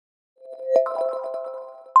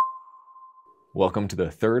Welcome to the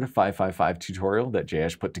third 555 tutorial that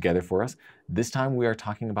Jayesh put together for us. This time we are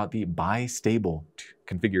talking about the bistable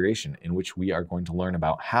configuration, in which we are going to learn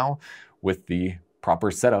about how, with the proper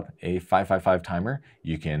setup, a 555 timer,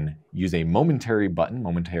 you can use a momentary button,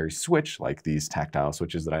 momentary switch, like these tactile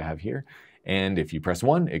switches that I have here. And if you press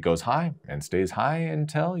one, it goes high and stays high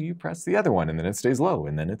until you press the other one, and then it stays low,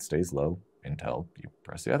 and then it stays low until you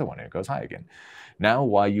press the other one and it goes high again. Now,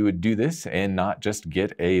 why you would do this and not just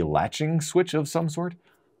get a latching switch of some sort,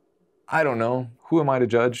 I don't know. Who am I to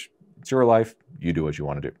judge? It's your life. You do what you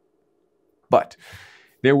want to do. But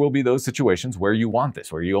there will be those situations where you want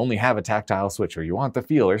this, where you only have a tactile switch, or you want the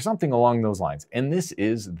feel, or something along those lines. And this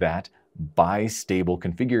is that bistable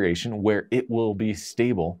configuration where it will be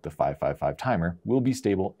stable, the 555 timer will be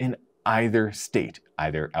stable in either state,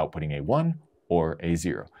 either outputting a 1 or a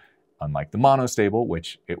 0. Unlike the monostable,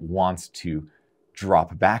 which it wants to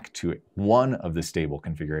drop back to one of the stable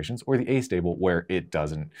configurations, or the astable, where it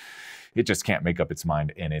just can't make up its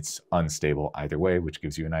mind and it's unstable either way, which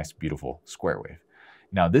gives you a nice, beautiful square wave.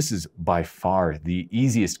 Now, this is by far the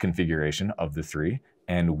easiest configuration of the three,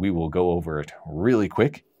 and we will go over it really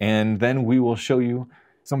quick, and then we will show you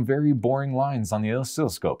some very boring lines on the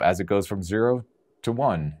oscilloscope as it goes from 0 to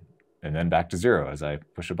 1, and then back to 0 as I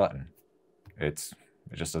push a button. It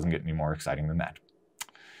just doesn't get any more exciting than that.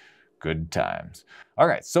 Good times. All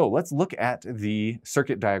right, so let's look at the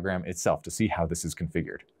circuit diagram itself to see how this is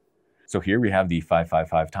configured. So here we have the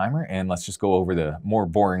 555 timer, and let's just go over the more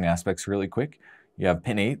boring aspects really quick. You have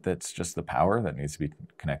pin 8, that's just the power that needs to be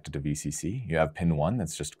connected to VCC. You have pin 1,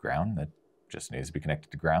 that's just ground, that just needs to be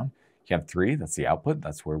connected to ground. You have 3, that's the output.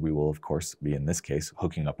 That's where we will, of course, be, in this case,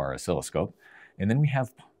 hooking up our oscilloscope. And then we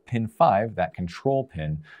have pin 5, that control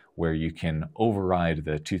pin, where you can override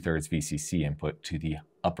the 2/3 VCC input to the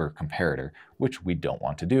upper comparator, which we don't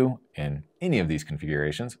want to do in any of these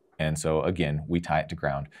configurations. And so again, we tie it to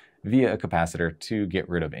ground via a capacitor to get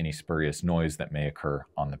rid of any spurious noise that may occur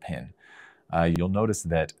on the pin. You'll notice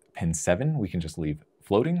that pin 7, we can just leave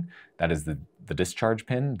floating. That is the discharge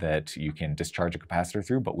pin that you can discharge a capacitor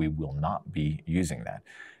through, but we will not be using that.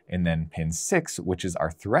 And then pin 6, which is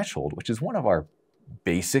our threshold, which is one of our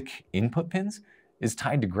basic input pins, is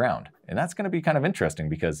tied to ground. And that's going to be kind of interesting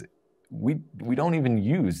because we don't even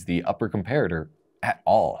use the upper comparator at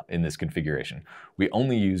all in this configuration. We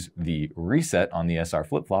only use the reset on the SR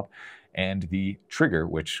flip-flop and the trigger,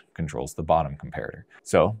 which controls the bottom comparator.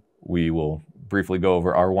 So we will briefly go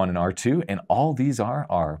over R1 and R2, and all these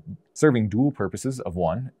are serving dual purposes of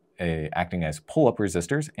 1, acting as pull-up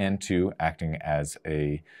resistors, and 2, acting as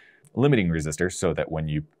a limiting resistor, so that when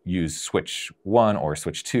you use switch 1 or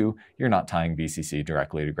switch 2, you're not tying VCC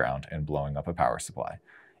directly to ground and blowing up a power supply.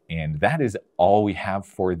 And that is all we have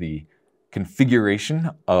for the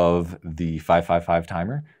configuration of the 555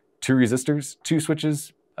 timer. 2 resistors, 2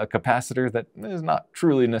 switches, a capacitor that is not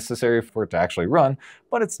truly necessary for it to actually run,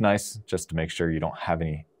 but it's nice just to make sure you don't have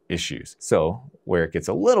any issues. So where it gets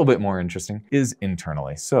a little bit more interesting is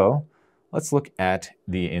internally. So let's look at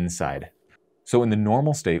the inside. So in the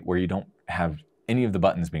normal state where you don't have any of the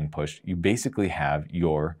buttons being pushed, you basically have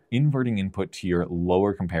your inverting input to your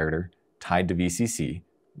lower comparator tied to VCC,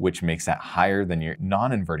 which makes that higher than your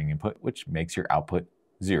non-inverting input, which makes your output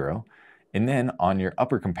 0. And then on your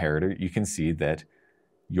upper comparator, you can see that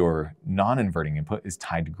your non-inverting input is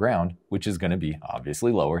tied to ground, which is going to be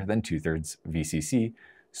obviously lower than 2/3 VCC.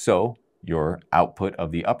 So your output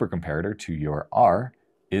of the upper comparator to your R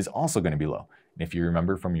is also going to be low. And if you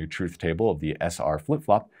remember from your truth table of the SR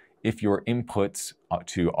flip-flop, if your inputs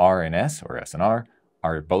to R and S, or S and R,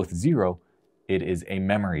 are both 0, it is a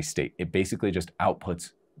memory state. It basically just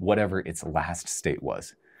outputs whatever its last state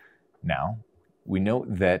was. Now, we note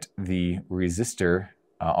that the resistor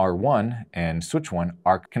R1 and switch 1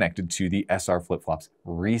 are connected to the SR flip-flop's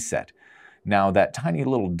reset. Now, that tiny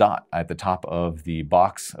little dot at the top of the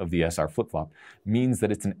box of the SR flip-flop means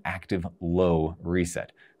that it's an active low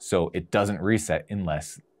reset. So it doesn't reset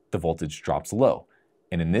unless the voltage drops low.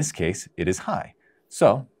 And in this case, it is high.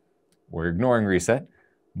 So we're ignoring reset.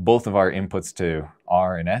 Both of our inputs to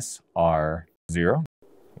R and S are 0,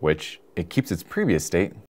 which it keeps its previous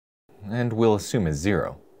state, and we'll assume is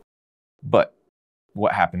 0. But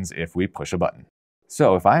what happens if we push a button?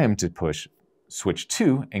 So if I am to push switch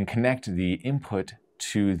 2 and connect the input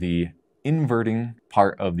to the inverting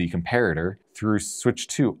part of the comparator through switch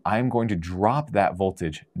 2, I'm going to drop that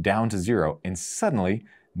voltage down to 0, and suddenly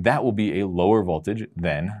that will be a lower voltage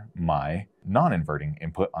than my non-inverting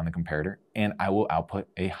input on the comparator, and I will output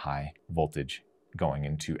a high voltage going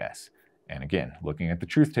into S. And again, looking at the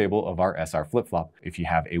truth table of our SR flip-flop, if you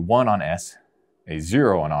have a 1 on S, a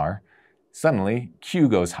 0 on R, suddenly Q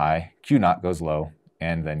goes high, Q naught goes low,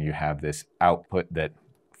 and then you have this output that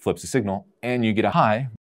flips a signal and you get a high.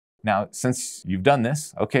 Now, since you've done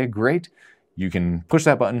this, okay, great. You can push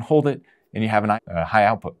that button, hold it, and you have a high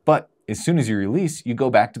output. But as soon as you release, you go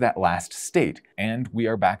back to that last state. And we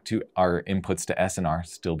are back to our inputs to S and R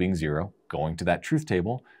still being 0, going to that truth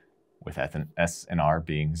table with S and R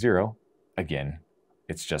being 0. Again,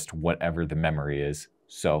 it's just whatever the memory is.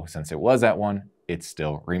 So since it was at 1, it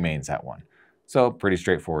still remains at 1. So pretty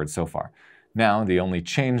straightforward so far. Now, the only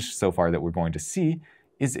change so far that we're going to see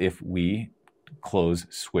is if we close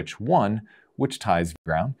switch 1, which ties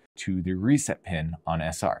ground to the reset pin on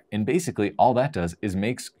SR. And basically all that does is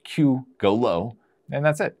makes Q go low, and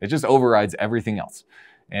that's it. It just overrides everything else.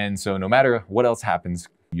 And so no matter what else happens,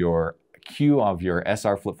 your Q of your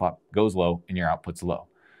SR flip-flop goes low and your output's low.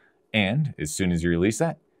 And as soon as you release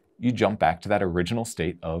that, you jump back to that original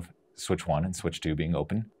state of switch 1 and switch 2 being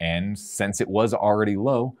open. And since it was already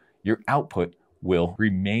low, your output will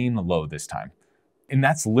remain low this time. And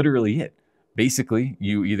that's literally it. Basically,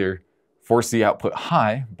 you either force the output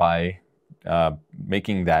high by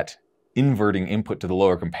making that inverting input to the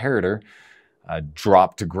lower comparator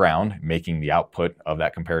drop to ground, making the output of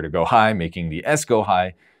that comparator go high, making the S go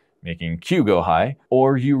high, making Q go high,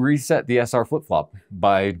 or you reset the SR flip-flop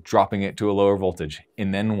by dropping it to a lower voltage.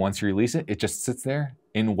 And then once you release it, it just sits there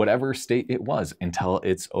in whatever state it was until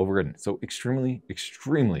it's overridden. So extremely,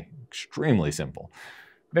 extremely, extremely simple.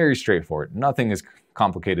 Very straightforward. Nothing as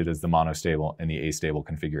complicated as the monostable and the astable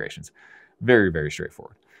configurations. Very, very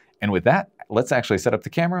straightforward. And with that, let's actually set up the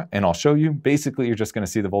camera and I'll show you. Basically, you're just gonna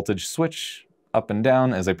see the voltage switch up and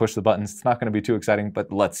down as I push the buttons. It's not gonna be too exciting,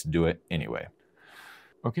 but let's do it anyway.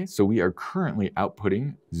 Okay, so we are currently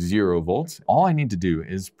outputting 0 volts. All I need to do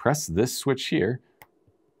is press this switch here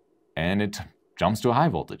and it jumps to a high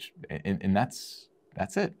voltage. And that's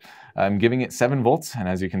it. I'm giving it 7 volts, and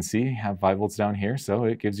as you can see, I have 5 volts down here, so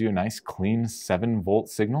it gives you a nice clean 7 volt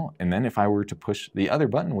signal. And then if I were to push the other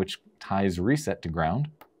button, which ties reset to ground,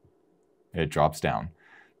 it drops down.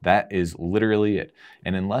 That is literally it.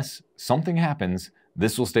 And unless something happens,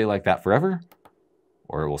 this will stay like that forever,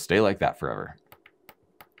 or it will stay like that forever.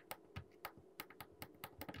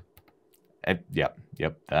 Yep,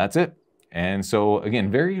 that's it. And so again,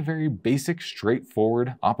 very, very basic,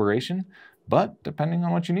 straightforward operation, but depending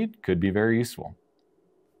on what you need, could be very useful.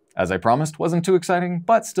 As I promised, wasn't too exciting,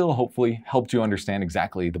 but still hopefully helped you understand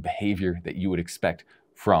exactly the behavior that you would expect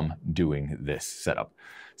from doing this setup.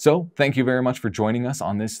 So thank you very much for joining us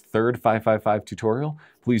on this third 555 tutorial.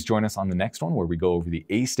 Please join us on the next one where we go over the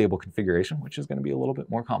astable configuration, which is going to be a little bit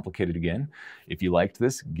more complicated again. If you liked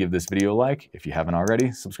this, give this video a like. If you haven't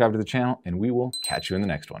already, subscribe to the channel, and we will catch you in the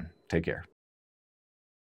next one. Take care.